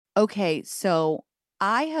Okay, so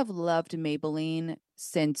I have loved Maybelline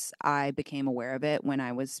since I became aware of it when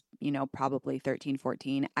I was, probably 13,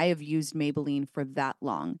 14. I have used Maybelline for that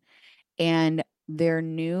long. And their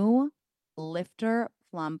new Lifter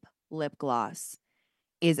Plump lip gloss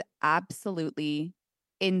is absolutely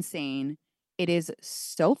insane. It is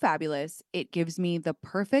so fabulous. It gives me the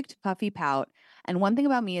perfect puffy pout. And one thing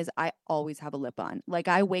about me is I always have a lip on. Like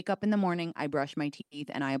I wake up in the morning, I brush my teeth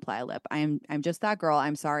and I apply a lip. I'm just that girl.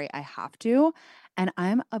 I'm sorry, I have to. And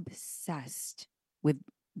I'm obsessed with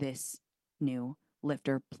this new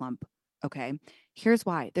Lifter Plump. Okay. Here's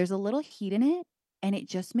why. There's a little heat in it and it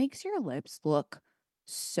just makes your lips look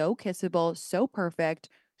so kissable, so perfect,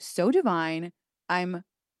 so divine. I'm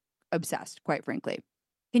obsessed, quite frankly.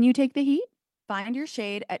 Can you take the heat? Find your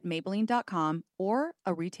shade at Maybelline.com or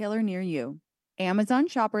a retailer near you. Amazon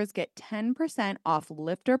shoppers get 10% off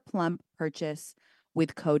Lifter Plump purchase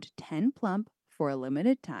with code 10PLUMP for a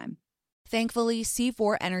limited time. Thankfully,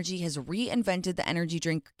 C4 Energy has reinvented the energy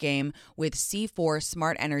drink game with C4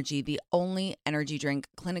 Smart Energy, the only energy drink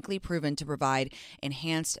clinically proven to provide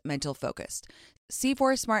enhanced mental focus.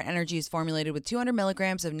 C4 Smart Energy is formulated with 200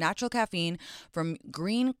 milligrams of natural caffeine from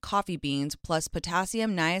green coffee beans, plus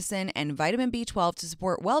potassium, niacin, and vitamin B12 to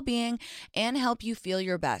support well-being and help you feel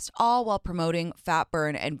your best, all while promoting fat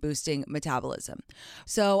burn and boosting metabolism.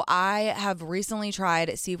 So I have recently tried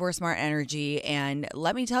C4 Smart Energy, and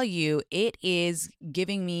let me tell you, it is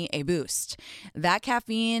giving me a boost. That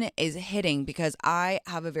caffeine is hitting because I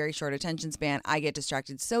have a very short attention span. I get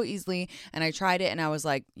distracted so easily, and I tried it and I was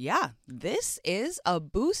like, yeah, this is a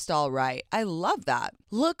boost, all right. I love that.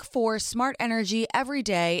 Look for Smart Energy every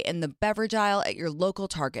day in the beverage aisle at your local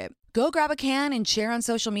Target. Go grab a can and share on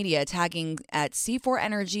social media, tagging at C4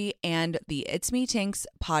 Energy and the It's Me Tinks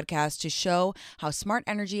podcast to show how Smart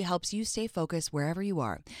Energy helps you stay focused wherever you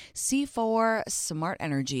are. C4 Smart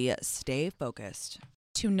Energy, stay focused.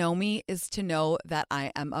 To know me is to know that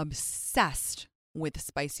I am obsessed with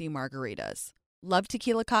spicy margaritas. Love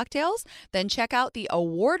tequila cocktails? Then check out the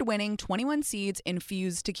award-winning 21 Seeds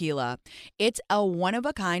Infused Tequila. It's a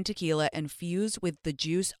one-of-a-kind tequila infused with the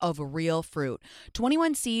juice of real fruit.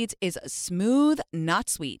 21 Seeds is smooth, not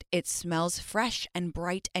sweet. It smells fresh and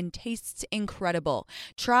bright and tastes incredible.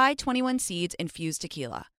 Try 21 Seeds Infused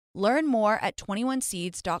Tequila. Learn more at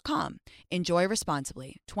 21seeds.com. Enjoy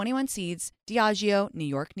responsibly. 21 Seeds, Diageo, New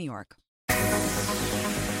York, New York.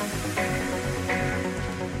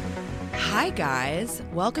 Hi, guys.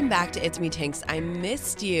 Welcome back to It's Me Tinks. I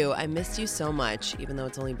missed you. I missed you so much, even though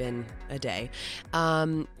it's only been a day.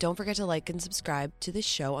 Don't forget to like and subscribe to the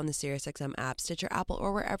show on the SiriusXM app, Stitcher, Apple,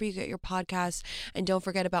 or wherever you get your podcasts. And don't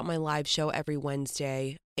forget about my live show every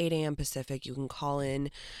Wednesday, 8 a.m. Pacific. You can call in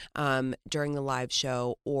during the live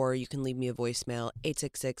show, or you can leave me a voicemail,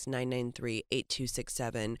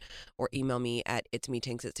 866-993-8267, or email me at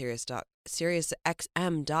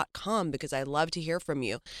itsmetinks@SiriusXM.com, because I love to hear from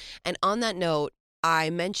you. And on that note, I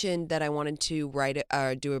mentioned that I wanted to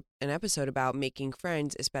do an episode about making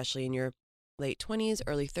friends, especially in your late 20s,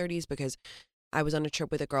 early 30s, because I was on a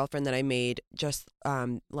trip with a girlfriend that I made just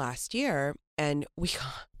last year, and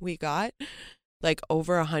we got like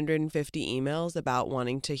over 150 emails about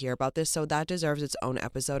wanting to hear about this. So that deserves its own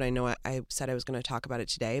episode. I know I said I was going to talk about it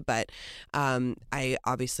today, but I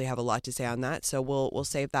obviously have a lot to say on that. So we'll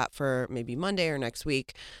save that for maybe Monday or next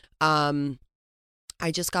week. I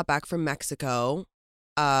just got back from Mexico,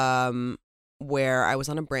 where I was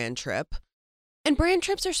on a brand trip. And brand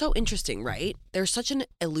trips are so interesting, right? They're such an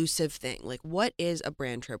elusive thing. Like, what is a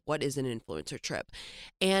brand trip? What is an influencer trip?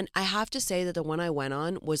 And I have to say that the one I went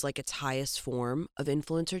on was like its highest form of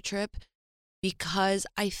influencer trip, because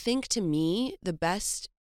I think, to me, the best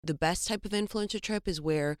type of influencer trip is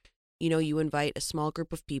where, you invite a small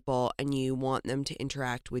group of people and you want them to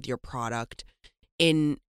interact with your product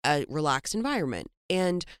in a relaxed environment.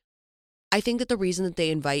 And I think that the reason that they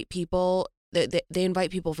invite people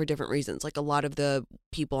for different reasons. Like, a lot of the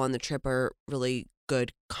people on the trip are really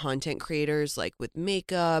good content creators, like with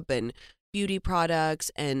makeup and beauty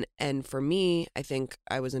products. And for me, I think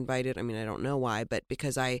I was invited. I mean, I don't know why, but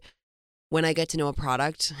because when I get to know a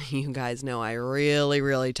product, you guys know I really,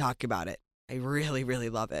 really talk about it. I really, really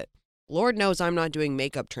love it. Lord knows I'm not doing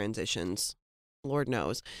makeup transitions. Lord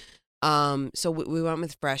knows. So we went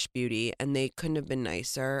with Fresh Beauty, and they couldn't have been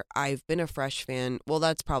nicer. I've been a Fresh fan. Well,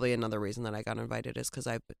 that's probably another reason that I got invited, is because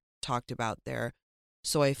I've talked about their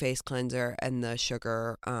soy face cleanser and the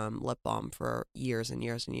sugar lip balm for years and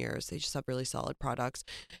years and years. They just have really solid products.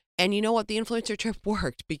 And you know what? The influencer trip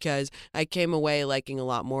worked, because I came away liking a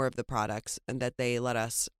lot more of the products and that they let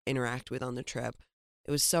us interact with on the trip.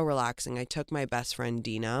 It was so relaxing. I took my best friend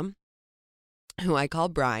Dina, who I call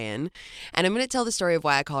Brian. And I'm going to tell the story of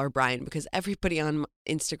why I call her Brian, because everybody on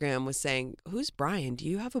Instagram was saying, "Who's Brian? Do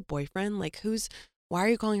you have a boyfriend? Like, why are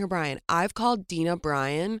you calling her Brian?" I've called Dina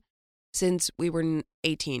Brian since we were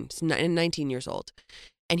 18 and 19 years old.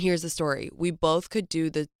 And here's the story. We both could do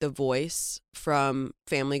the voice from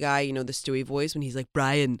Family Guy, you know, the Stewie voice when he's like,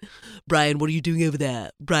 "Brian, Brian, what are you doing over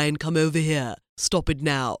there? Brian, come over here. Stop it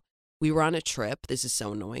now." We were on a trip. This is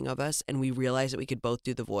so annoying of us. And we realized that we could both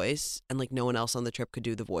do the voice and like no one else on the trip could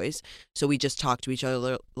do the voice. So we just talked to each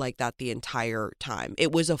other like that the entire time.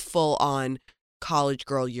 It was a full on college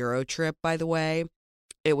girl Euro trip, by the way.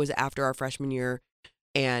 It was after our freshman year.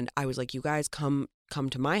 And I was like, "You guys come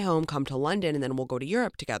to my home, come to London, and then we'll go to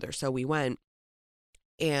Europe together." So we went,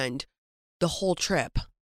 and the whole trip,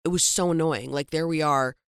 it was so annoying. Like, there we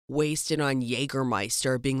are, wasted on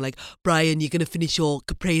Jägermeister, being like, "Brian, you gonna finish your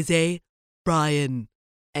caprese? Brian."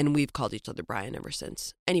 And we've called each other Brian ever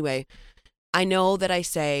since. Anyway, I know that I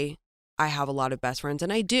say I have a lot of best friends,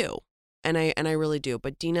 and I do. And I really do.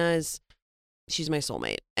 But Dina she's my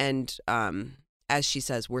soulmate. And as she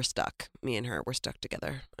says, we're stuck. Me and her, we're stuck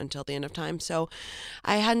together until the end of time. So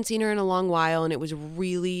I hadn't seen her in a long while, and it was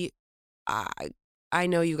really, I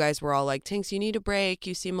know you guys were all like, "Tinks, you need a break.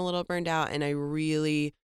 You seem a little burned out." And I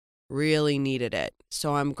really, really needed it.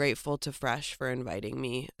 So I'm grateful to Fresh for inviting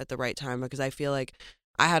me at the right time, because I feel like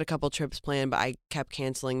I had a couple trips planned, but I kept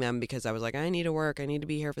canceling them because I was like, I need to work. I need to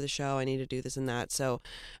be here for the show. I need to do this and that. So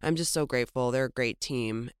I'm just so grateful. They're a great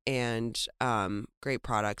team and great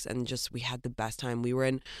products. And just, we had the best time. We were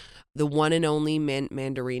in the one and only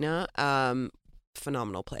Mandarina.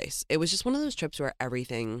 Phenomenal place. It was just one of those trips where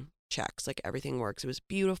everything checks, like everything works. It was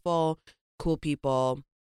beautiful, cool people.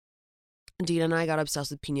 Dina and I got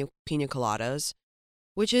obsessed with pina coladas,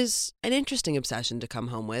 which is an interesting obsession to come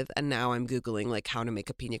home with. And now I'm Googling like how to make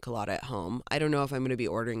a pina colada at home. I don't know if I'm going to be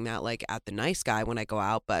ordering that like at the Nice Guy when I go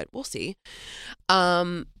out, but we'll see.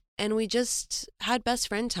 And we just had best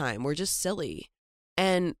friend time. We're just silly.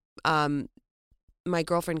 And my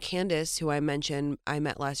girlfriend Candace, who I mentioned I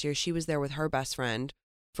met last year, she was there with her best friend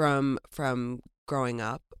from growing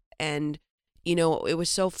up. And, you know, it was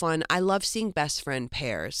so fun. I love seeing best friend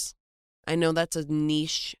pairs. I know that's a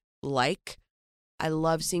niche like. I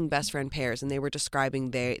love seeing best friend pairs, and they were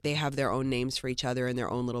describing they have their own names for each other and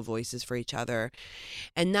their own little voices for each other.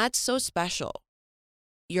 And that's so special.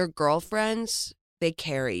 Your girlfriends, they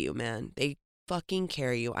carry you, man. They fucking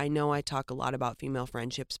carry you. I know I talk a lot about female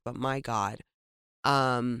friendships, but my God,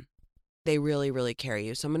 they really, really carry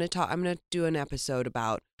you. So I'm going to do an episode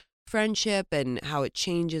about friendship and how it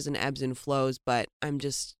changes and ebbs and flows, but I'm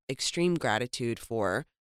just extreme gratitude for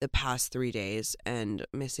the past 3 days and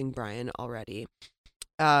missing Brian already.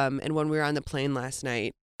 And when we were on the plane last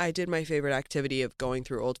night, I did my favorite activity of going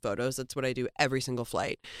through old photos. That's what I do every single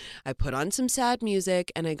flight. I put on some sad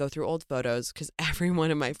music and I go through old photos because every one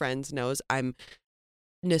of my friends knows I'm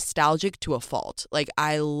nostalgic to a fault. Like,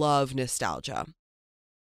 I love nostalgia.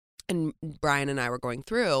 And Brian and I were going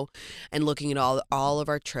through and looking at all of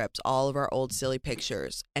our trips, all of our old silly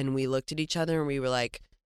pictures. And we looked at each other and we were like,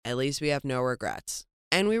 at least we have no regrets.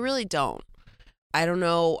 And we really don't. I don't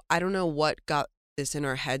know what got this in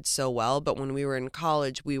our heads so well, but when we were in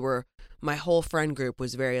college, my whole friend group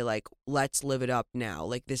was very like, let's live it up now.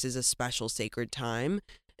 Like, this is a special sacred time.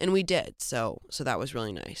 And we did. So that was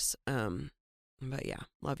really nice. But yeah,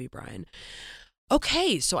 love you, Brian.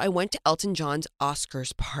 Okay, so I went to Elton John's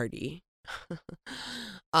Oscars party.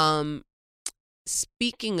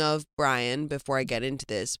 Speaking of Brian, before I get into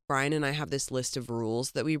this, Brian and I have this list of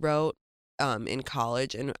rules that we wrote in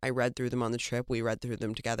college, and I read through them on the trip. We read through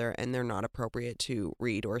them together, and they're not appropriate to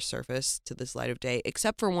read or surface to this light of day,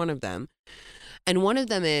 except for one of them. And one of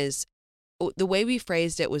them is, the way we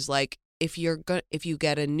phrased it was like, if you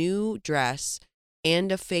get a new dress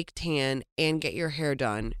and a fake tan and get your hair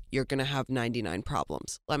done, you're going to have 99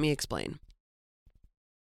 problems. Let me explain.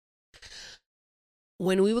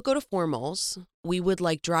 When we would go to formals, we would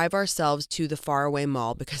like drive ourselves to the faraway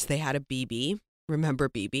mall because they had a BB. Remember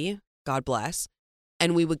BB? God bless.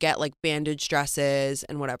 And we would get like bandage dresses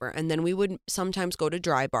and whatever. And then we would sometimes go to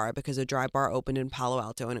Dry Bar because a Dry Bar opened in Palo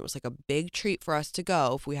Alto, and it was like a big treat for us to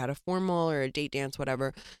go if we had a formal or a date dance,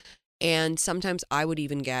 whatever. And sometimes I would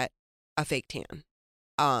even get a fake tan.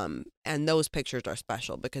 And those pictures are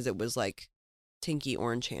special because it was like Tinky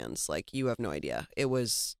orange hands. Like, you have no idea. It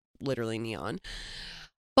was literally neon.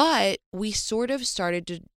 But we sort of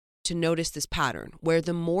started to notice this pattern where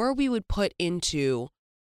the more we would put into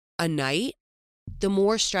a night, the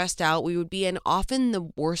more stressed out we would be, and often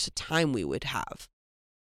the worse time we would have.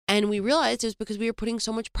 And we realized it was because we were putting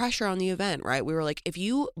so much pressure on the event, right? We were like, if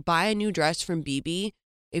you buy a new dress from BB,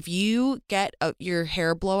 If you get your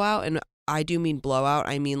hair blowout, and I do mean blowout,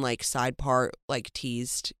 I mean like side part, like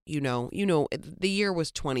teased, the year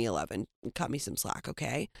was 2011. Cut me some slack,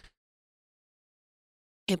 okay?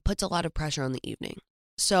 It puts a lot of pressure on the evening.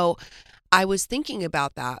 So I was thinking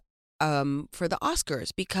about that for the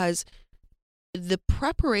Oscars, because the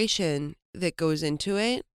preparation that goes into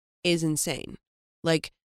it is insane.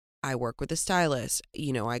 Like, I work with a stylist,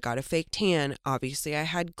 I got a fake tan. Obviously, I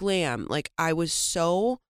had glam. Like, I was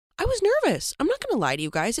nervous. I'm not going to lie to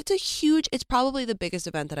you guys. It's probably the biggest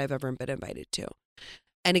event that I've ever been invited to.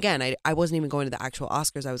 And again, I wasn't even going to the actual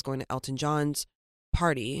Oscars. I was going to Elton John's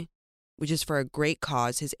party, which is for a great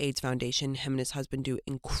cause, his AIDS Foundation. Him and his husband do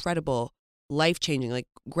incredible, life-changing, like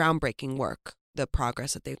groundbreaking work, the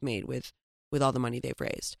progress that they've made with all the money they've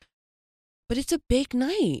raised. But it's a big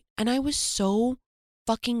night, and I was so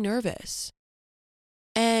fucking nervous.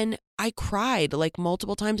 And I cried like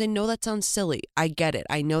multiple times. I know that sounds silly. I get it.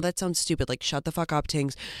 I know that sounds stupid. Like, shut the fuck up,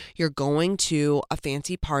 Tings. You're going to a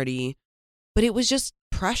fancy party. But it was just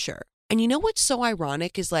pressure. And you know what's so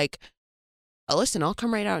ironic is, like, listen, I'll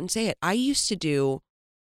come right out and say it. I used to do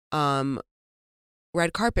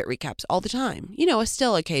red carpet recaps all the time.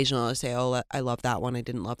 Still occasionally I'll say, oh, I love that one. I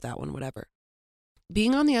didn't love that one, whatever.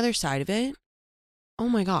 Being on the other side of it, oh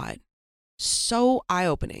my God, so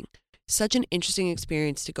eye-opening. Such an interesting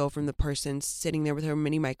experience to go from the person sitting there with her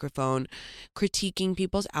mini microphone, critiquing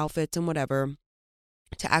people's outfits and whatever,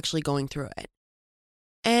 to actually going through it.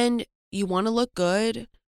 And you want to look good.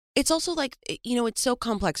 It's also like, it's so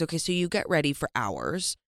complex. Okay, so you get ready for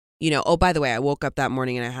hours. Oh, by the way, I woke up that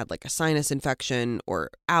morning and I had like a sinus infection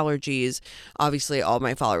or allergies. Obviously, all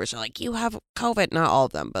my followers are like, you have COVID. Not all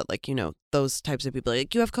of them, but like, those types of people,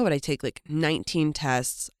 like, you have COVID. I take like 19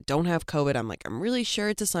 tests, don't have COVID. I'm like, I'm really sure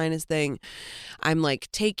it's a sinus thing. I'm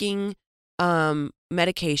like taking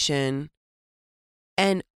medication.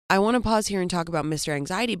 And I want to pause here and talk about Mr.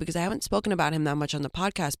 Anxiety, because I haven't spoken about him that much on the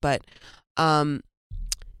podcast, but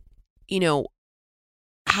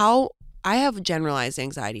how I have generalized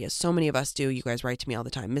anxiety, as so many of us do. You guys write to me all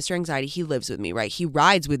the time. Mr. Anxiety, he lives with me, right? He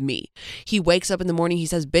rides with me. He wakes up in the morning, he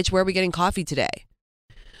says, bitch, where are we getting coffee today?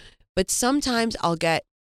 But sometimes I'll get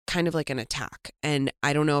kind of like an attack. And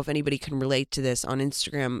I don't know if anybody can relate to this. On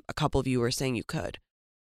Instagram, a couple of you were saying you could.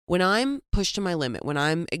 When I'm pushed to my limit, when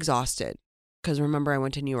I'm exhausted, because remember, I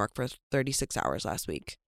went to New York for 36 hours last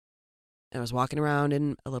week. And I was walking around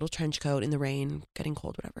in a little trench coat in the rain, getting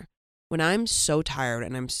cold, whatever. When I'm so tired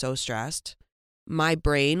and I'm so stressed, my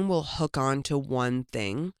brain will hook on to one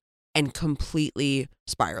thing and completely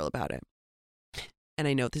spiral about it. And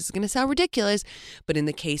I know this is going to sound ridiculous, but in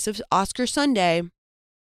the case of Oscar Sunday,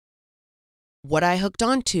 what I hooked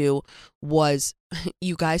on to was,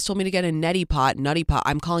 you guys told me to get a neti pot, nutty pot.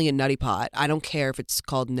 I'm calling it nutty pot. I don't care if it's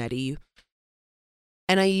called neti.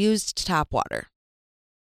 And I used tap water.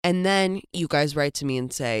 And then you guys write to me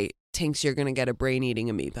and say, Tinks, you're going to get a brain-eating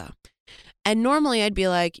amoeba. And normally I'd be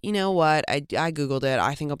like, you know what? I Googled it.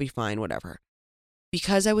 I think I'll be fine, whatever.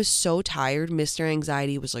 Because I was so tired, Mr.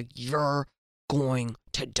 Anxiety was like, you're going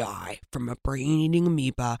to die from a brain-eating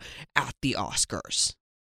amoeba at the Oscars.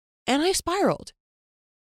 And I spiraled.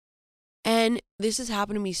 And this has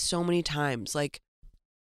happened to me so many times. Like,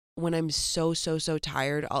 when I'm so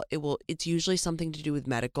tired, it's usually something to do with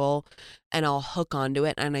medical, and I'll hook onto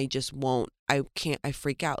it, and I just won't. I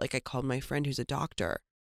freak out. Like, I called my friend who's a doctor.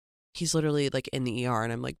 He's literally like in the ER,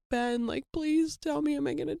 and I'm like, Ben, like, please tell me, am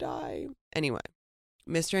I gonna die? Anyway,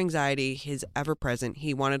 Mr. Anxiety, he's ever present.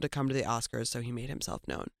 He wanted to come to the Oscars, so he made himself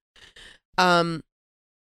known.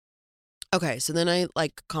 Okay, so then I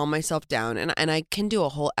like calm myself down, and I can do a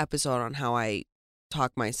whole episode on how I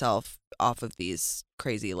talk myself off of these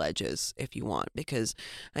crazy ledges if you want, because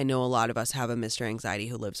I know a lot of us have a Mr. Anxiety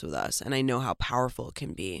who lives with us, and I know how powerful it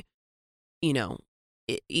can be.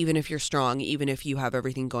 Even if you're strong, even if you have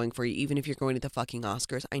everything going for you, even if you're going to the fucking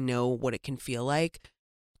Oscars, I know what it can feel like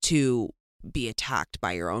to be attacked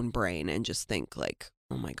by your own brain and just think like,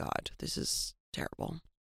 oh my God, this is terrible.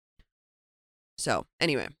 So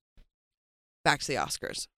anyway, back to the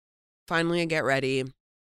Oscars. Finally, I get ready.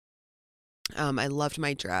 I loved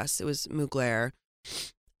my dress. It was Mugler.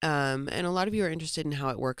 And a lot of you are interested in how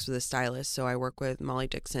it works with a stylist. So I work with Molly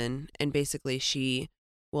Dixon, and basically she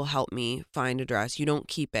will help me find a dress. You don't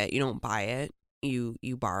keep it. You don't buy it. You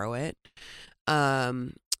borrow it.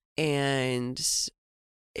 And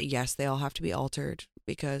yes, they all have to be altered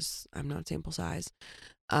because I'm not sample size.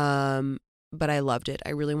 But I loved it. I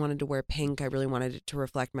really wanted to wear pink. I really wanted it to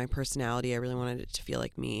reflect my personality. I really wanted it to feel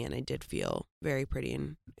like me. And I did feel very pretty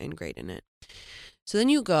and great in it. So then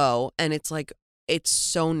you go, and it's like it's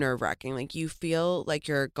so nerve-wracking. Like you feel like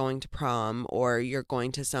you're going to prom or you're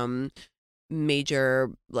going to some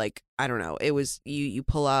major, like, I don't know. It was you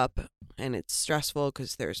pull up and it's stressful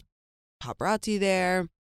because there's paparazzi there,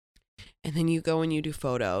 and then you go and you do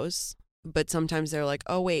photos. But sometimes they're like,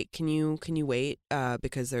 "Oh wait, can you wait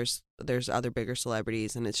because there's other bigger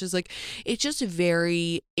celebrities." And it's just like it's just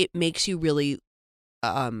very it makes you really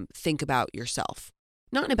think about yourself.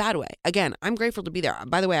 Not in a bad way. Again, I'm grateful to be there.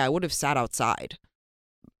 By the way, I would have sat outside.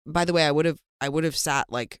 By the way, I would have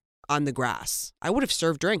sat like on the grass. I would have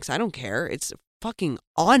served drinks. I don't care. It's a fucking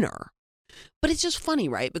honor. But it's just funny,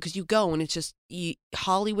 right? Because you go and it's just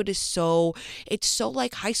Hollywood is it's so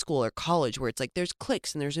like high school or college where it's like there's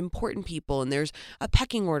cliques and there's important people and there's a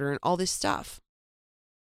pecking order and all this stuff.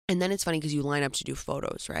 And then it's funny because you line up to do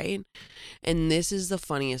photos, right? And this is the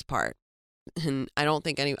funniest part. And I don't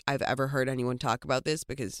think I've ever heard anyone talk about this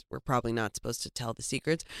because we're probably not supposed to tell the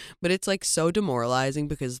secrets, but it's like so demoralizing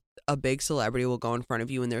because a big celebrity will go in front of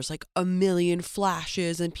you and there's like a million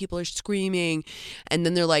flashes and people are screaming, and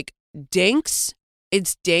then they're like, Dinks.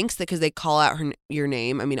 It's Dinks because they call out your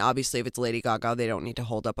name. I mean, obviously if it's Lady Gaga, they don't need to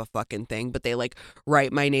hold up a fucking thing, but they like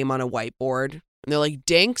write my name on a whiteboard and they're like,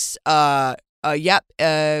 Dinks, yep,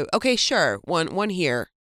 okay, sure, one here.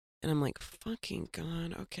 And I'm like, fucking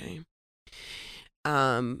God, okay.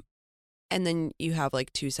 And then you have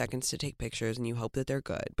like 2 seconds to take pictures and you hope that they're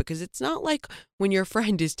good, because it's not like when your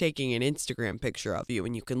friend is taking an Instagram picture of you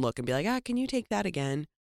and you can look and be like, can you take that again?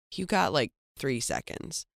 You got like 3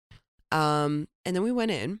 seconds. And then we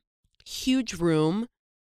went in, huge room,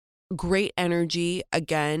 great energy.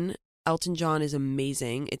 Again, Elton John is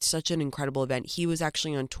amazing. It's such an incredible event. He was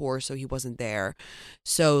actually on tour, so he wasn't there.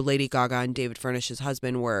 So Lady Gaga and David Furnish's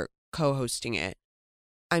husband were co-hosting it.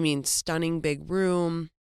 I mean, stunning big room.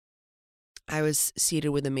 I was seated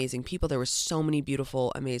with amazing people. There were so many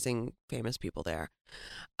beautiful, amazing, famous people there.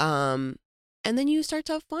 And then you start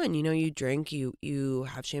to have fun. You know, you drink, you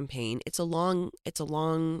have champagne. It's a long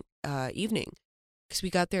evening because we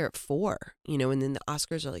got there at 4, you know, and then the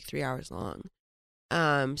Oscars are like 3 hours long.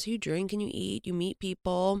 So you drink and you eat, you meet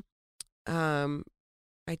people.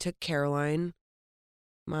 I took Caroline,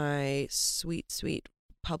 my sweet, sweet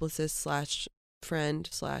publicist slash friend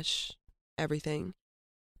slash everything.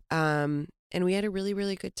 And we had a really,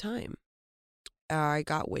 really good time. I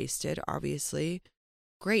got wasted, obviously.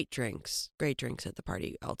 Great drinks at the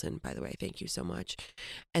party, Elton, by the way. Thank you so much.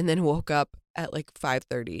 And then woke up at like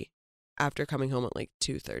 5:30 after coming home at like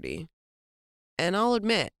 2:30. And I'll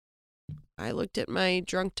admit, I looked at my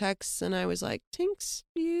drunk texts and I was like, Tinks,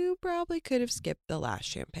 you probably could have skipped the last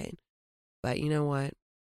champagne. But you know what?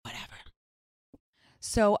 Whatever.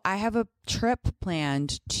 So I have a trip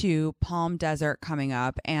planned to Palm Desert coming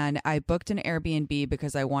up, and I booked an Airbnb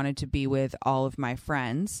because I wanted to be with all of my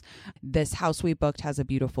friends. This house we booked has a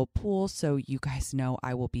beautiful pool, so you guys know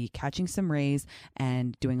I will be catching some rays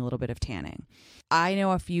and doing a little bit of tanning. I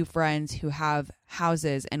know a few friends who have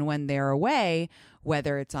houses, and when they're away,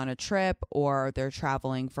 whether it's on a trip or they're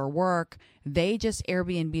traveling for work, they just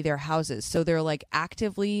Airbnb their houses. So they're like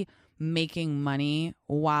actively making money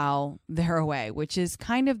while they're away, which is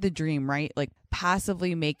kind of the dream, right? Like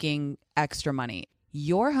passively making extra money.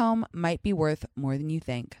 Your home might be worth more than you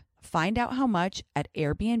think. Find out how much at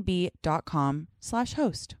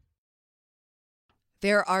airbnb.com/host.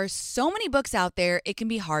 There are so many books out there, it can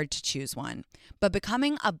be hard to choose one. But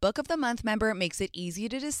becoming a Book of the Month member makes it easy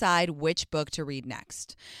to decide which book to read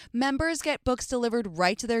next. Members get books delivered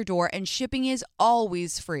right to their door, and shipping is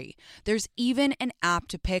always free. There's even an app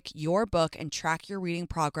to pick your book and track your reading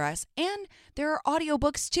progress, and there are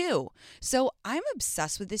audiobooks too. So I'm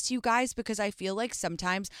obsessed with this, you guys, because I feel like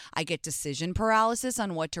sometimes I get decision paralysis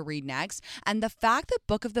on what to read next. And the fact that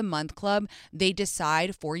Book of the Month Club, they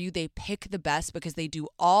decide for you, they pick the best because they do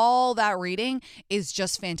all that reading, is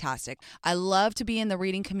just fantastic. I love to be in the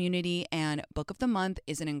reading community, and Book of the Month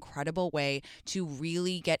is an incredible way to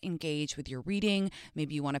really get engaged with your reading.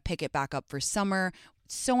 Maybe you want to pick it back up for summer.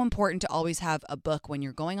 It's so important to always have a book when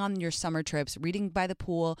you're going on your summer trips, reading by the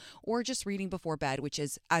pool, or just reading before bed, which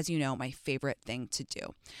is, as you know, my favorite thing to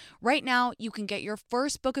do. Right now, you can get your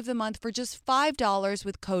first Book of the Month for just $5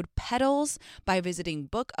 with code PETALS by visiting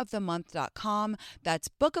bookofthemonth.com. That's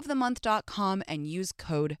bookofthemonth.com and use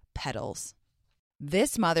code PETALS.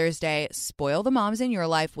 This Mother's Day, spoil the moms in your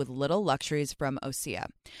life with little luxuries from Osea.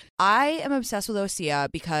 I am obsessed with Osea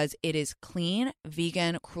because it is clean,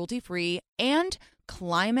 vegan, cruelty-free, and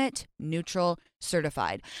climate neutral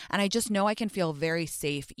certified. And I just know I can feel very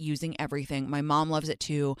safe using everything. My mom loves it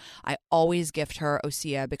too. I always gift her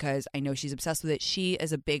Osea because I know she's obsessed with it. She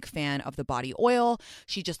is a big fan of the body oil.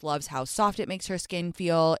 She just loves how soft it makes her skin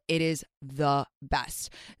feel. It is the best.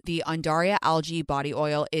 The Undaria algae body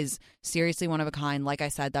oil is seriously one of a kind. Like I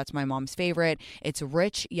said, that's my mom's favorite. It's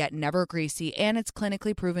rich yet never greasy, and it's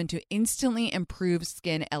clinically proven to instantly improve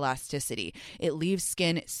skin elasticity. It leaves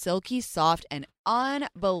skin silky, soft, and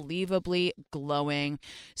unbelievably glowing.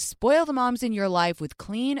 Spoil the moms in your life with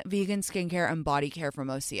clean vegan skincare and body care from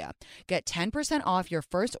Osea. Get 10% off your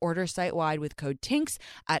first order site-wide with code TINKS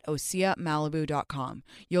at OseaMalibu.com.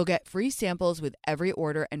 You'll get free samples with every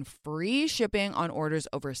order and free shipping on orders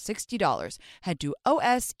over $60. Head to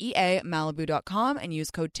OSEAMalibu.com and use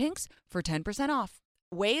code TINKS for 10% off.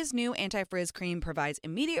 Ouai's new anti-frizz cream provides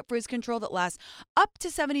immediate frizz control that lasts up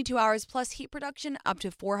to 72 hours plus heat production up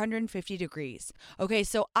to 450 degrees. Okay,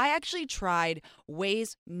 so I actually tried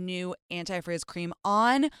Ouai's new anti-frizz cream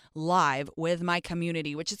on live with my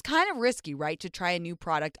community, which is kind of risky, right? To try a new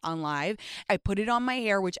product on live. I put it on my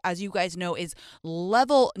hair, which as you guys know is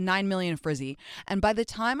level 9 million frizzy. And by the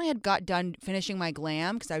time I had got done finishing my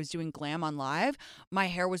glam, because I was doing glam on live, my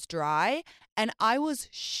hair was dry and I was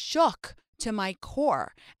shook to my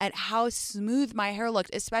core at how smooth my hair looked,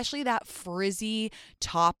 especially that frizzy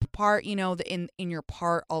top part, you know, in your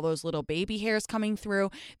part, all those little baby hairs coming through,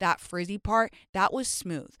 that frizzy part, that was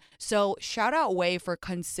smooth. So shout out Ouai for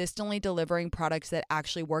consistently delivering products that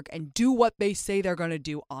actually work and do what they say they're going to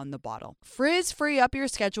do on the bottle. Frizz free up your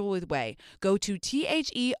schedule with Ouai. Go to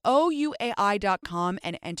THEOUAI.com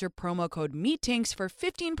and enter promo code MEATINKS for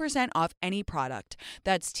 15% off any product.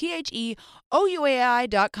 That's THEOUAI.com,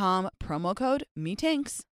 promo code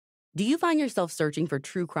MEATINKS. Do you find yourself searching for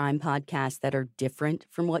true crime podcasts that are different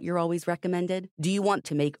from what you're always recommended? Do you want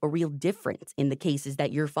to make a real difference in the cases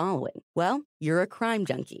that you're following? Well, you're a crime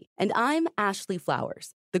junkie. And I'm Ashley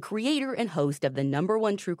Flowers, the creator and host of the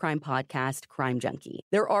 #1 true crime podcast, Crime Junkie.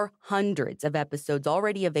 There are hundreds of episodes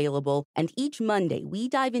already available, and each Monday we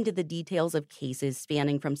dive into the details of cases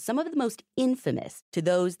spanning from some of the most infamous to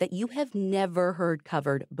those that you have never heard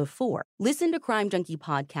covered before. Listen to Crime Junkie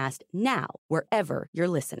podcast now, wherever you're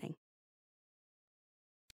listening.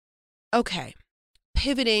 Okay,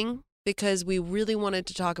 pivoting because we really wanted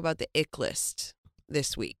to talk about the ick list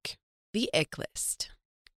this week. The ick list.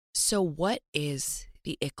 So what is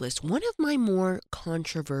the ick list? One of my more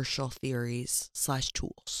controversial theories /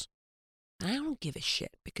 tools. And I don't give a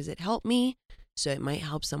shit because it helped me, so it might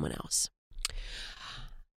help someone else.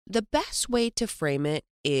 The best way to frame it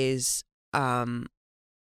is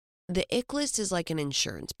the ick list is like an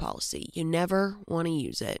insurance policy. You never want to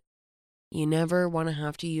use it. You never want to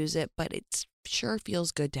have to use it, but it sure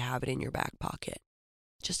feels good to have it in your back pocket,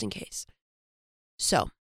 just in case.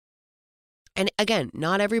 So, and again,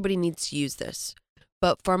 not everybody needs to use this,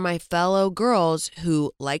 but for my fellow girls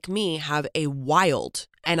who, like me, have a wild,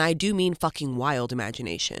 and I do mean fucking wild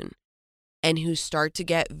imagination, and who start to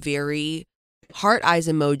get very heart eyes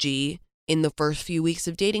emoji in the first few weeks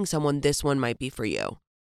of dating someone, this one might be for you.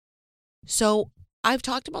 So, I've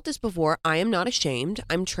talked about this before. I am not ashamed.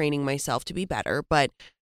 I'm training myself to be better. But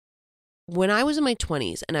when I was in my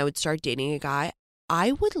 20s and I would start dating a guy,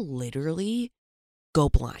 I would literally go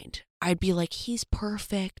blind. I'd be like, he's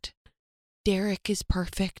perfect. Derek is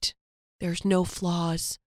perfect. There's no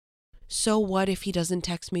flaws. So what if he doesn't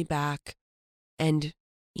text me back and,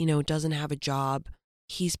 doesn't have a job?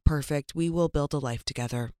 He's perfect. We will build a life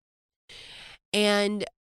together. And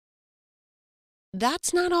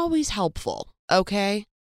that's not always helpful. Okay,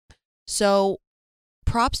 so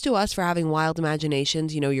props to us for having wild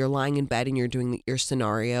imaginations. You're lying in bed and you're doing your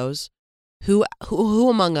scenarios. Who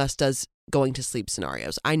among us does going to sleep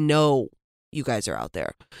scenarios? I know you guys are out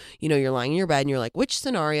there. You're lying in your bed and you're like, which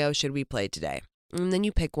scenario should we play today? And then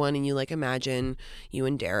you pick one and you imagine you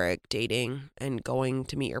and Derek dating and going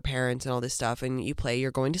to meet your parents and all this stuff. And you play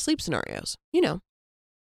your going to sleep scenarios,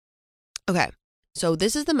 Okay. So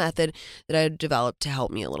this is the method that I developed to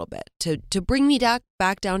help me a little bit, to bring me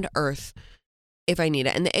back down to earth if I need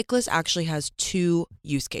it. And the ick list actually has 2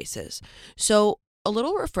 use cases. So a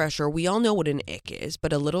little refresher, we all know what an ick is,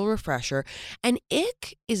 but a little refresher. An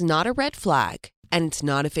ick is not a red flag and it's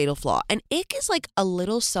not a fatal flaw. An ick is like a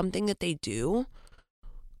little something that they do.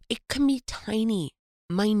 It can be tiny,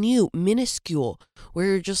 minute, minuscule, where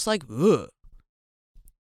you're just like, ugh.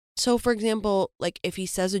 So, for example, if he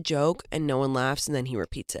says a joke and no one laughs and then he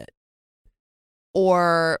repeats it.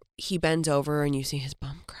 Or he bends over and you see his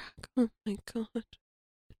bum crack. Oh, my God.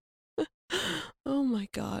 Oh, my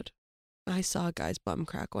God. I saw a guy's bum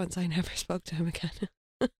crack once. I never spoke to him again.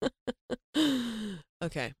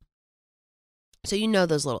 Okay. So you know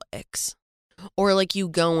those little icks. Or like you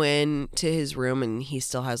go in to his room and he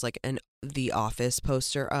still has like an The Office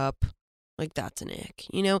poster up. Like that's an ick.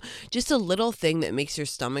 You know, just a little thing that makes your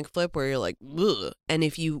stomach flip where you're like, ugh. And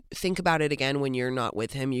if you think about it again when you're not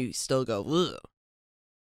with him, you still go, ugh.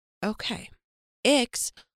 Okay.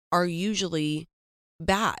 Icks are usually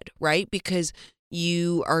bad, right? Because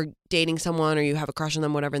you are dating someone or you have a crush on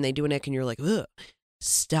them, whatever, and they do an ick and you're like, ugh.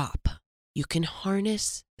 Stop. You can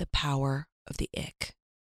harness the power of the ick.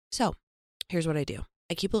 So here's what I do.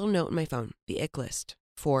 I keep a little note in my phone, the ick list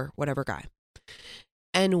for whatever guy.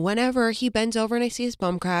 And whenever he bends over and I see his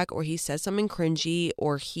bum crack or he says something cringy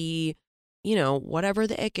or he, you know, whatever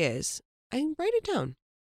the ick is, I write it down.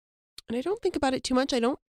 And I don't think about it too much. I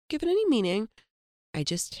don't give it any meaning. I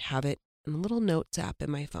just have it in a little notes app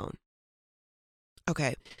in my phone.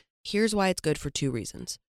 Okay, here's why it's good for 2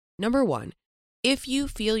 reasons. Number 1, if you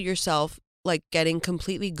feel yourself like getting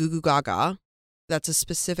completely goo goo gaga, that's a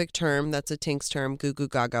specific term, that's a Tinks term, goo goo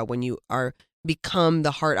gaga, when you are become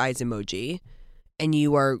the heart eyes emoji and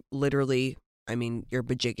you are literally, I mean, you're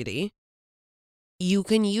bajiggity, you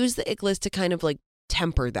can use the ick list to kind of like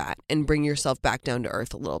temper that and bring yourself back down to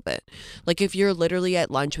earth a little bit. Like if you're literally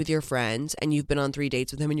at lunch with your friends and you've been on 3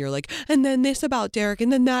 dates with him and you're like, and then this about Derek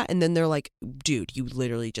and then that, and then they're like, dude, you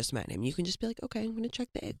literally just met him. You can just be like, okay, I'm going to check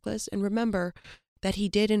the ick list and remember that he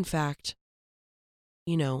did in fact,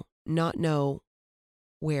 you know, not know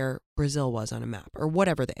where Brazil was on a map or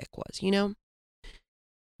whatever the ick was, you know?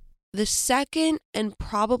 The second and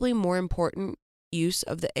probably more important use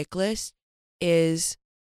of the ick list is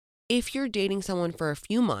if you're dating someone for a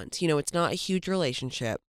few months, you know, it's not a huge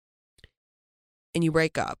relationship and you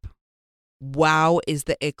break up. Wow, is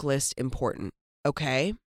the ick list important,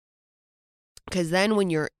 okay? Because then when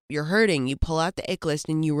you're hurting, you pull out the ick list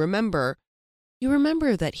and you remember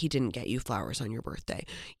that he didn't get you flowers on your birthday.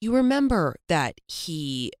 You remember that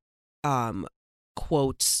he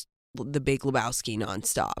quotes The Big Lebowski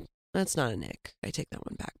nonstop. That's not an ick. I take that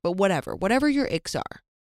one back. But whatever your icks are,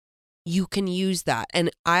 you can use that. And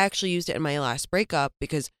I actually used it in my last breakup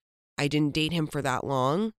because I didn't date him for that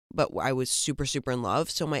long, but I was super, super in love.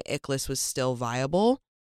 So my ick list was still viable.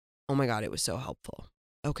 Oh my God, it was so helpful.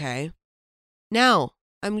 Okay. Now,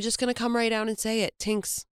 I'm just going to come right out and say it.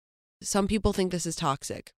 Tinks, some people think this is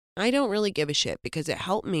toxic. I don't really give a shit because it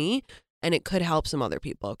helped me and it could help some other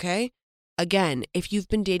people, okay? Again, if you've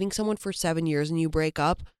been dating someone for 7 years and you break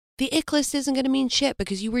up, the ick list isn't going to mean shit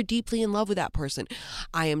because you were deeply in love with that person.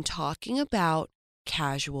 I am talking about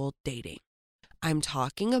casual dating. I'm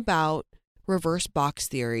talking about reverse box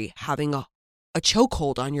theory, having a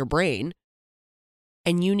chokehold on your brain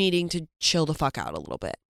and you needing to chill the fuck out a little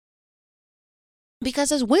bit.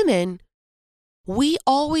 Because as women, we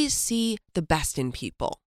always see the best in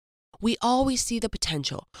people. We always see the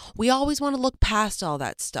potential. We always want to look past all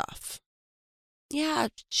that stuff. Yeah,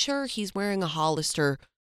 sure, he's wearing a Hollister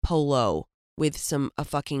polo with a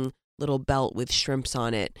fucking little belt with shrimps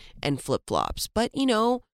on it and flip-flops. But, you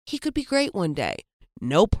know, he could be great one day.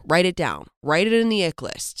 Nope, write it down. Write it in the ick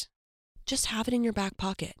list. Just have it in your back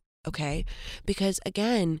pocket, okay? Because,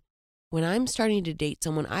 again, when I'm starting to date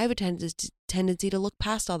someone, I have a tendency to look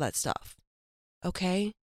past all that stuff,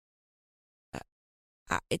 okay?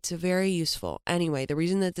 It's very useful. Anyway, the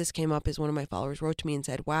reason that this came up is one of my followers wrote to me and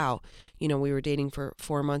said, wow, you know, we were dating for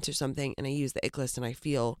 4 months or something and I used the ick list and I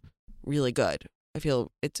feel really good. I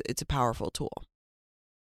feel it's a powerful tool.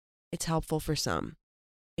 It's helpful for some.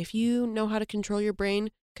 If you know how to control your brain,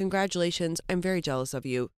 congratulations. I'm very jealous of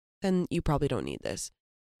you. Then you probably don't need this.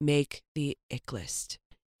 Make the ick list.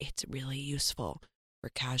 It's really useful for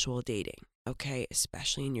casual dating, okay?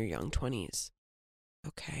 Especially in your young 20s,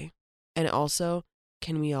 okay? And also,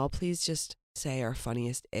 can we all please just say our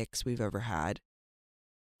funniest icks we've ever had?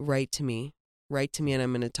 Write to me and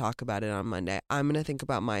I'm going to talk about it on Monday. I'm going to think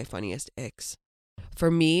about my funniest icks. For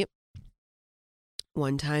me,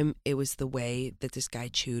 one time it was the way that this guy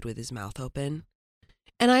chewed with his mouth open.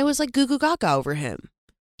 And I was like goo goo gaga over him.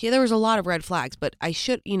 Yeah, there was a lot of red flags, but I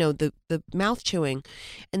should, you know, the mouth chewing.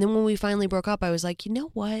 And then when we finally broke up, I was like, you know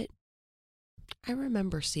what? I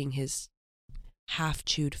remember seeing his half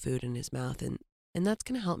chewed food in his mouth and that's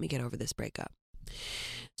going to help me get over this breakup.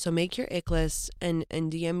 So make your ick list and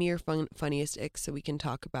DM me your funniest icks so we can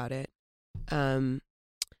talk about it.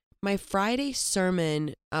 My Friday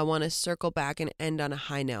sermon, I want to circle back and end on a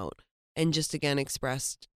high note and just again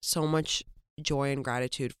expressed so much joy and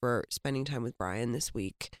gratitude for spending time with Brian this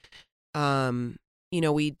week. You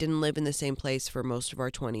know, we didn't live in the same place for most of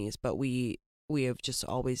our 20s, but we we have just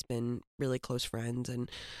always been really close friends. And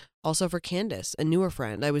also for Candace, a newer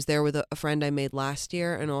friend. I was there with a friend I made last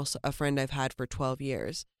year and also a friend I've had for 12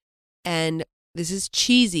 years. And this is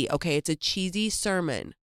cheesy. Okay, it's a cheesy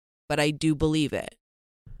sermon, but I do believe it.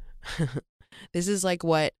 This is like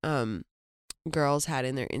what girls had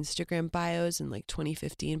in their Instagram bios in like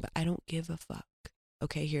 2015, but I don't give a fuck.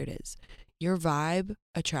 Okay, here it is. Your vibe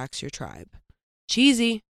attracts your tribe.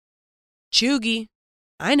 Cheesy. Chuggy.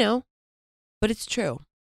 I know, but it's true.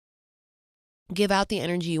 Give out the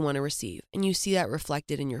energy you want to receive, and you see that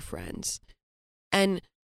reflected in your friends. And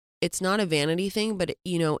it's not a vanity thing, but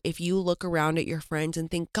if you look around at your friends and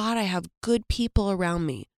think, God, I have good people around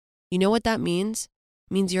me. You know what that means?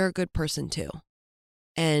 It means you're a good person too.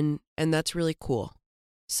 And that's really cool.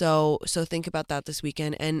 So think about that this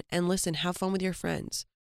weekend and listen, have fun with your friends,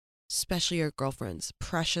 especially your girlfriends.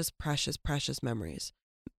 Precious, precious, precious memories.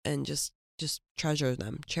 And just treasure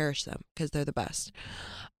them, cherish them, because they're the best.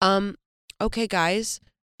 Okay, guys,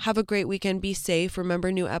 have a great weekend. Be safe.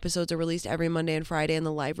 Remember, new episodes are released every Monday and Friday, and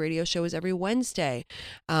the live radio show is every Wednesday.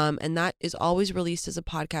 And that is always released as a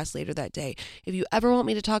podcast later that day. If you ever want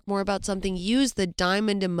me to talk more about something, use the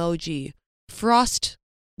diamond emoji. Frost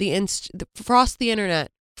the internet.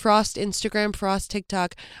 Frost Instagram, Frost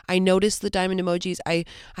TikTok. I noticed the diamond emojis. I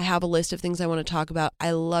have a list of things I want to talk about. I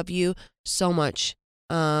love you so much.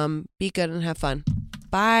 Be good and have fun.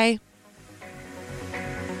 Bye.